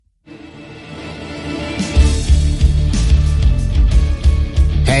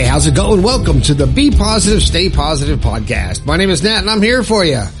how's it going? Welcome to the Be Positive, Stay Positive podcast. My name is Nat and I'm here for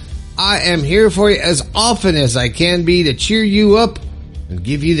you. I am here for you as often as I can be to cheer you up and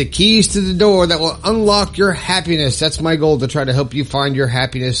give you the keys to the door that will unlock your happiness. That's my goal, to try to help you find your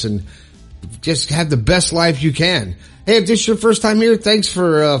happiness and just have the best life you can. Hey, if this is your first time here, thanks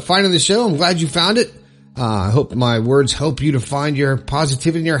for finding the show. I'm glad you found it. I hope my words help you to find your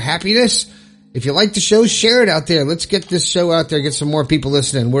positivity and your happiness. If you like the show, share it out there. Let's get this show out there, get some more people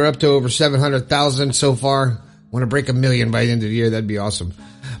listening. We're up to over 700,000 so far. Want to break 1 million by the end of the year. That'd be awesome.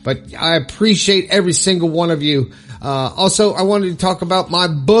 But I appreciate every single one of you. Also, I wanted to talk about my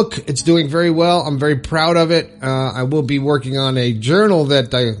book. It's doing very well. I'm very proud of it. I will be working on a journal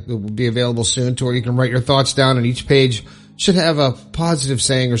that will be available soon, to where you can write your thoughts down, and each page should have a positive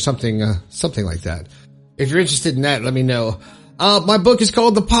saying or something like that. If you're interested in that, let me know. My book is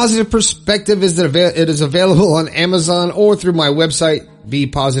called The Positive Perspective. It is available on Amazon or through my website,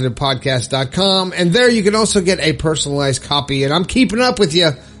 bepositivepodcast.com. And there you can also get a personalized copy. And I'm keeping up with you.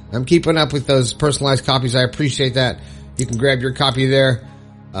 I'm keeping up with those personalized copies. I appreciate that. You can grab your copy there.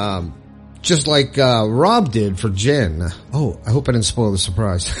 Just like Rob did for Jen. Oh, I hope I didn't spoil the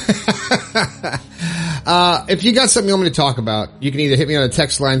surprise. If you got something you want me to talk about, you can either hit me on a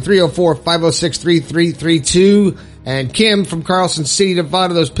text line, 304-506-3332. And Kim from Carlson City,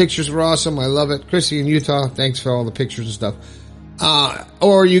 Nevada, those pictures were awesome. I love it. Chrissy in Utah, thanks for all the pictures and stuff.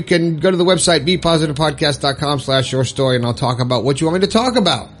 Or you can go to the website, bepositivepodcast.com/yourstory, and I'll talk about what you want me to talk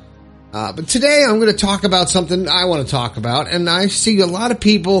about. But today I'm going to talk about something I want to talk about, and I see a lot of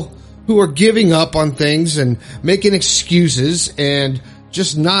people who are giving up on things and making excuses and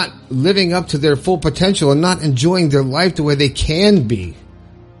just not living up to their full potential and not enjoying their life the way they can be,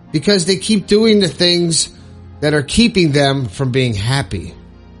 because they keep doing the things that are keeping them from being happy.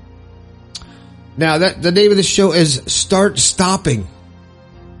 Now, the name of the show is Start Stopping.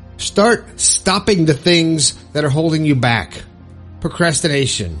 Start stopping the things that are holding you back.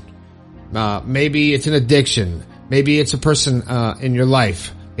 Procrastination. Maybe it's an addiction. Maybe it's a person in your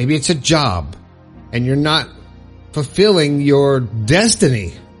life. Maybe it's a job, and you're not fulfilling your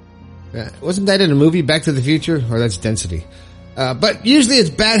destiny. Wasn't that in a movie, Back to the Future? Or that's Density. But usually it's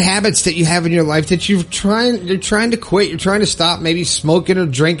bad habits that you have in your life that you're trying to quit. You're trying to stop, maybe smoking or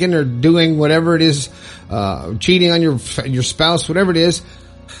drinking or doing whatever it is, cheating on your spouse, whatever it is.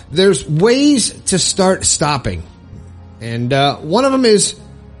 There's ways to start stopping. And one of them is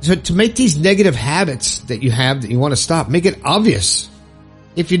to make these negative habits that you have that you want to stop, make it obvious.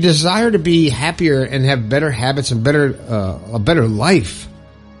 If you desire to be happier and have better habits and a better life,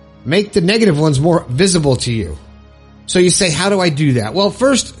 make the negative ones more visible to you. So you say, how do I do that? Well,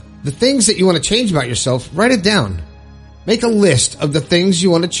 first, the things that you want to change about yourself, write it down. Make a list of the things you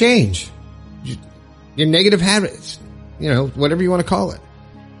want to change. Your negative habits, whatever you want to call it.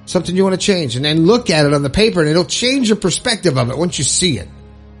 Something you want to change. And then look at it on the paper, and it'll change your perspective of it once you see it.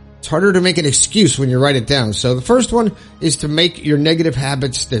 It's harder to make an excuse when you write it down. So the first one is to make your negative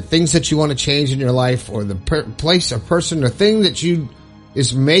habits, the things that you want to change in your life, or the place or person or thing that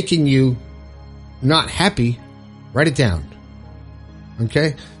is making you not happy. Write it down.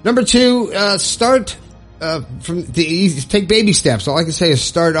 Okay. Number 2, start from the easy. Take baby steps. All I can say is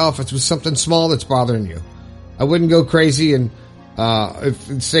start off with something small that's bothering you. I wouldn't go crazy and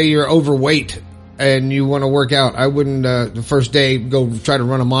if say you're overweight and you want to work out, I wouldn't the first day go try to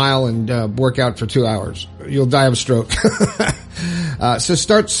run a mile and work out for 2 hours. You'll die of a stroke. So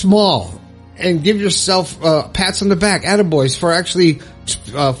start small and give yourself pats on the back, attaboys, for actually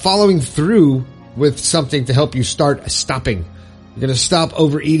following through with something to help you start stopping. You're going to stop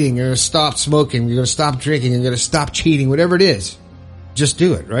overeating. You're going to stop smoking. You're going to stop drinking. You're going to stop cheating. Whatever it is, just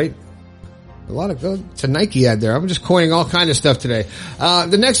do it, right? It's a Nike ad there. I'm just coining all kind of stuff today.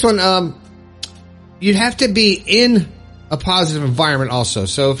 The next one, you have to be in a positive environment also.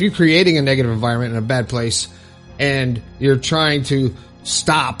 So if you're creating a negative environment in a bad place and you're trying to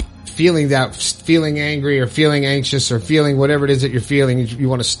stop feeling angry or feeling anxious or feeling whatever it is that you're feeling, you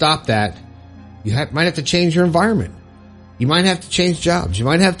want to stop that. You might have to change your environment. You might have to change jobs. You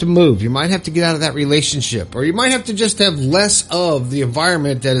might have to move. You might have to get out of that relationship. Or you might have to just have less of the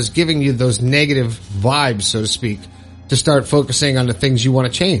environment that is giving you those negative vibes, so to speak, to start focusing on the things you want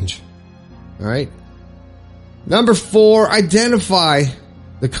to change. All right? Number 4, identify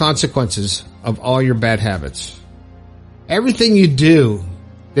the consequences of all your bad habits. Everything you do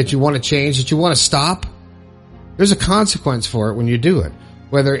that you want to change, that you want to stop, there's a consequence for it when you do it.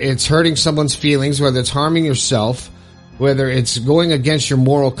 Whether it's hurting someone's feelings, whether it's harming yourself, whether it's going against your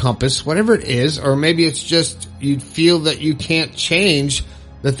moral compass, whatever it is, or maybe it's just you feel that you can't change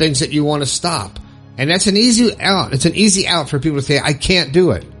the things that you want to stop. And that's an easy out. It's an easy out for people to say, I can't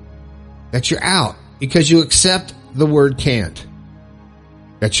do it. that you're out because you accept the word can't.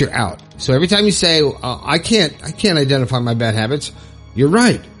 That you're out. So every time you say, I can't identify my bad habits, you're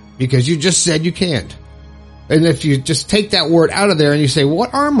right, because you just said you can't. And if you just take that word out of there and you say,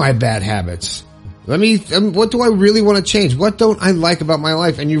 what are my bad habits? What do I really want to change? What don't I like about my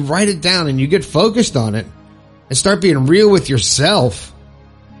life? And you write it down and you get focused on it and start being real with yourself.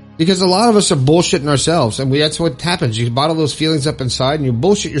 Because a lot of us are bullshitting ourselves, and that's what happens. You bottle those feelings up inside and you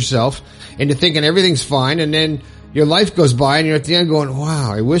bullshit yourself into thinking everything's fine, and then your life goes by and you're at the end going,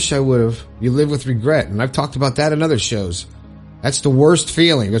 wow, I wish I would have. You live with regret. And I've talked about that in other shows. That's the worst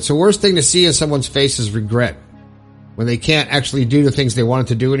feeling. It's the worst thing to see in someone's face is regret. When they can't actually do the things they wanted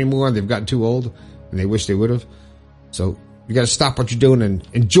to do anymore and they've gotten too old and they wish they would have. So you got to stop what you're doing and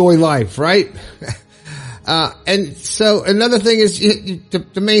enjoy life, right? And so another thing is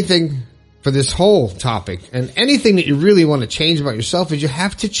the main thing for this whole topic and anything that you really want to change about yourself is you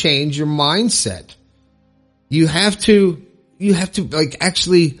have to change your mindset. You have to like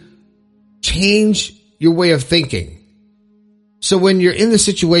actually change your way of thinking. So when you're in the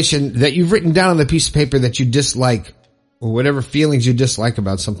situation that you've written down on the piece of paper that you dislike or whatever feelings you dislike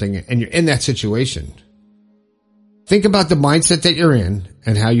about something and you're in that situation, think about the mindset that you're in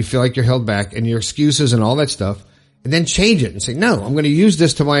and how you feel like you're held back and your excuses and all that stuff, and then change it and say, no, I'm going to use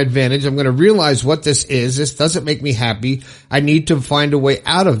this to my advantage. I'm going to realize what this is. This doesn't make me happy. I need to find a way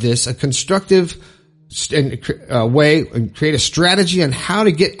out of this, a constructive way, and create a strategy on how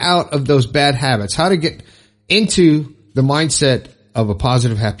to get out of those bad habits, how to get into the mindset of a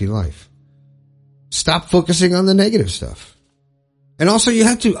positive, happy life. Stop focusing on the negative stuff. And also you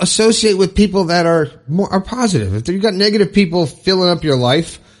have to associate with people that are positive. If you've got negative people filling up your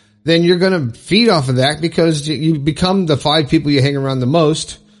life, then you're going to feed off of that because you become the 5 people you hang around the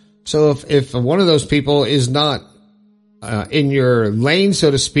most. So if one of those people is not in your lane,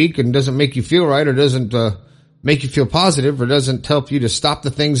 so to speak, and doesn't make you feel right or doesn't make you feel positive or doesn't help you to stop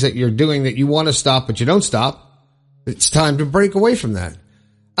the things that you're doing that you want to stop but you don't stop, it's time to break away from that.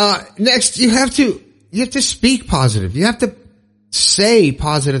 Next, you have to speak positive. You have to say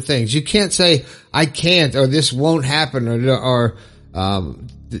positive things. You can't say, I can't, or this won't happen, or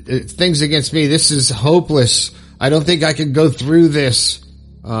things against me. This is hopeless. I don't think I can go through this.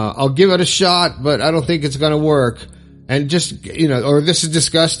 I'll give it a shot, but I don't think it's going to work. And just, or this is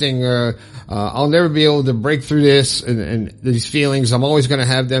disgusting, or I'll never be able to break through this and these feelings. I'm always going to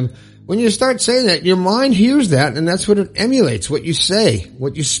have them. When you start saying that, your mind hears that, and that's what it emulates, what you say,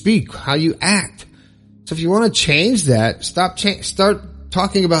 what you speak, how you act. So if you want to change that, start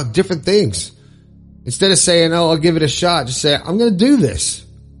talking about different things. Instead of saying, oh, I'll give it a shot, just say, I'm going to do this.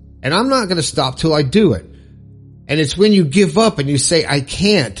 And I'm not going to stop till I do it. And it's when you give up and you say, I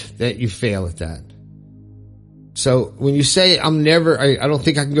can't, that you fail at that. So when you say, I don't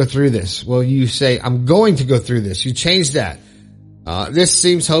think I can go through this. Well, you say, I'm going to go through this. You change that. This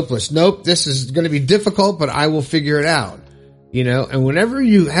seems hopeless. Nope, this is going to be difficult, but I will figure it out. And whenever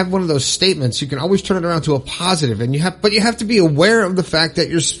you have one of those statements, you can always turn it around to a positive, but you have to be aware of the fact that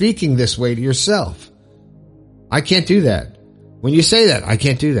you're speaking this way to yourself. I can't do that. When you say that, I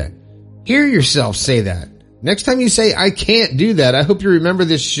can't do that. Hear yourself say that. Next time you say, I can't do that, I hope you remember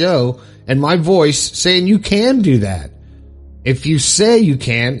this show and my voice saying you can do that. If you say you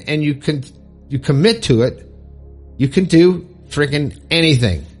can and you commit to it, you can do freaking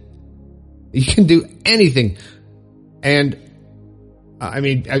anything. You can do anything. And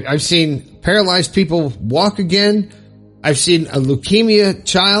I've seen paralyzed people walk again. I've seen a leukemia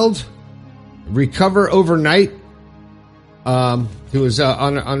child recover overnight, who was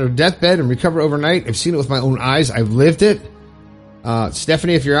on her deathbed and recover overnight. I've seen it with my own eyes. I've lived it.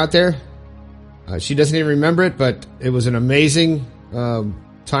 Stephanie, if you're out there, she doesn't even remember it, but it was an amazing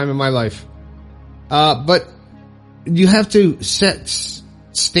time in my life. But you have to set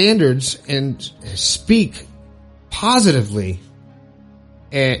standards and speak positively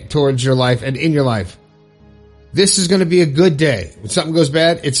towards your life and in your life. This is going to be a good day. When something goes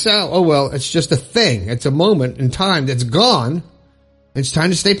bad, it's just a thing. It's a moment in time that's gone. It's time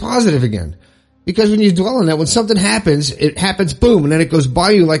to stay positive again. Because when you dwell on that, when something happens, it happens, boom, and then it goes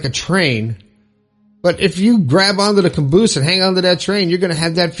by you like a train. But if you grab onto the caboose and hang onto that train, you're going to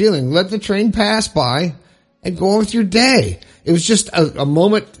have that feeling. Let the train pass by and go on with your day. It was just a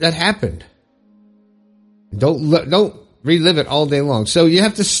moment that happened. Don't relive it all day long. So you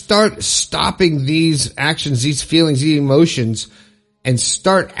have to start stopping these actions, these feelings, these emotions, and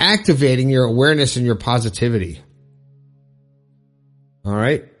start activating your awareness and your positivity. All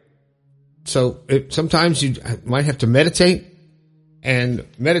right? So sometimes you might have to meditate, and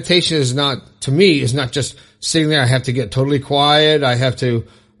meditation is not, to me, is not just sitting there. I have to get totally quiet. I have to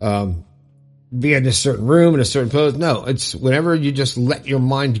be in a certain room, in a certain pose. No, it's whenever you just let your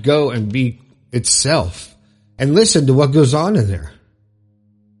mind go and be itself and listen to what goes on in there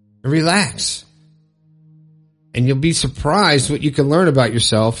and relax. And you'll be surprised what you can learn about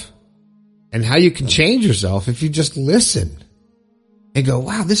yourself and how you can change yourself if you just listen and go,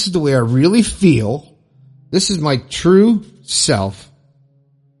 wow, this is the way I really feel. This is my true self.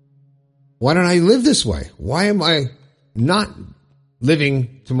 Why don't I live this way? Why am I not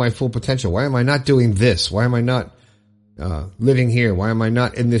living to my full potential? Why am I not doing this? Why am I not living here? Why am I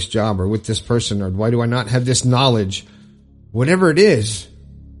not in this job or with this person? Or why do I not have this knowledge? Whatever it is,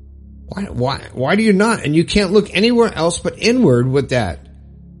 why do you not? And you can't look anywhere else but inward with that.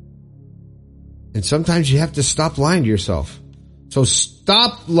 And sometimes you have to stop lying to yourself. So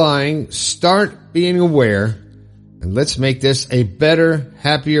stop lying, start being aware, and let's make this a better,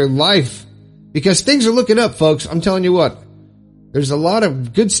 happier life. Because things are looking up, folks. I'm telling you what. There's a lot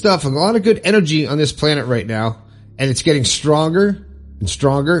of good stuff, a lot of good energy on this planet right now, and it's getting stronger and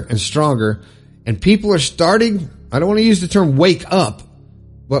stronger and stronger. And people are starting, I don't want to use the term wake up,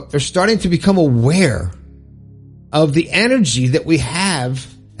 but they're starting to become aware of the energy that we have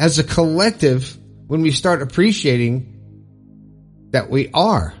as a collective when we start appreciating that we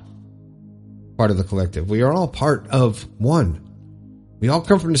are part of the collective. We are all part of one. We all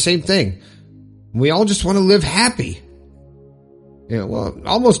come from the same thing. We all just want to live happy. You know, well,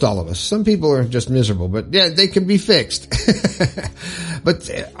 almost all of us. Some people are just miserable, but yeah, they can be fixed.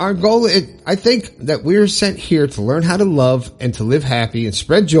 But our goal, I think that we're sent here to learn how to love and to live happy and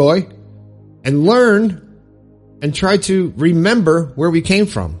spread joy and learn and try to remember where we came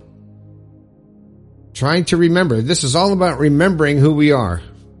from. Trying to remember. This is all about remembering who we are,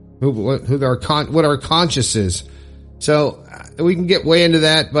 what our conscious is. So we can get way into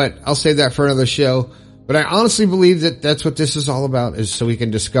that, but I'll save that for another show. But I honestly believe that that's what this is all about, is so we can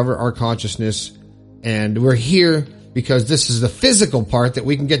discover our consciousness. And we're here because this is the physical part that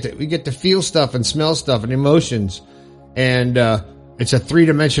we get to feel stuff and smell stuff and emotions. And it's a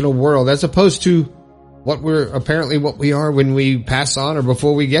three-dimensional world as opposed to what we are when we pass on or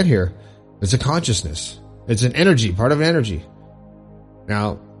before we get here. It's a consciousness. It's an energy, part of an energy.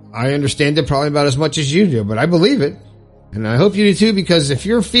 Now, I understand it probably about as much as you do, but I believe it. And I hope you do too, because if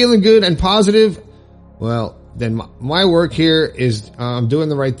you're feeling good and positive, well, then my work here is I'm doing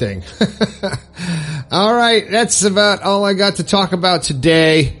the right thing. All right, that's about all I got to talk about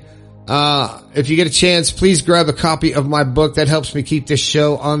today. If you get a chance, please grab a copy of my book. That helps me keep this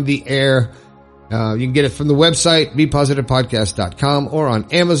show on the air. You can get it from the website, BePositivePodcast.com, or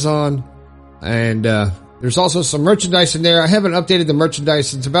on Amazon. And there's also some merchandise in there. I haven't updated the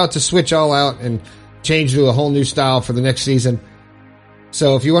merchandise. It's about to switch all out and change to a whole new style for the next season.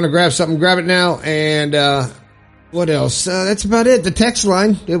 So if you want to grab something, grab it now. And what else? That's about it. The text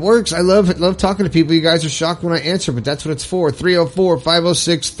line, it works. I love talking to people. You guys are shocked when I answer, but that's what it's for.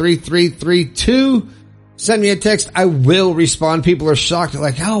 304-506-3332. Send me a text. I will respond. People are shocked. They're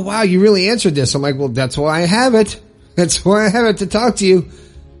like, oh, wow, you really answered this. I'm like, well, that's why I have it. That's why I have it, to talk to you.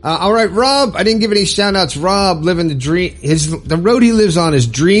 All right, Rob, I didn't give any shout outs. Rob living the dream. The road he lives on is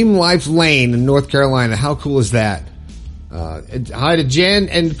Dream Life Lane in North Carolina. How cool is that? Hi to Jen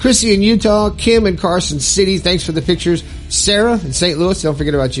and Chrissy in Utah, Kim in Carson City. Thanks for the pictures. Sarah in St. Louis. Don't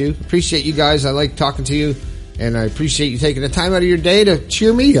forget about you. Appreciate you guys. I like talking to you, and I appreciate you taking the time out of your day to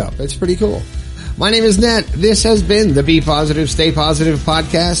cheer me up. That's pretty cool. My name is Nat. This has been the Be Positive, Stay Positive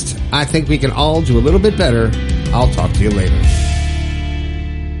podcast. I think we can all do a little bit better. I'll talk to you later.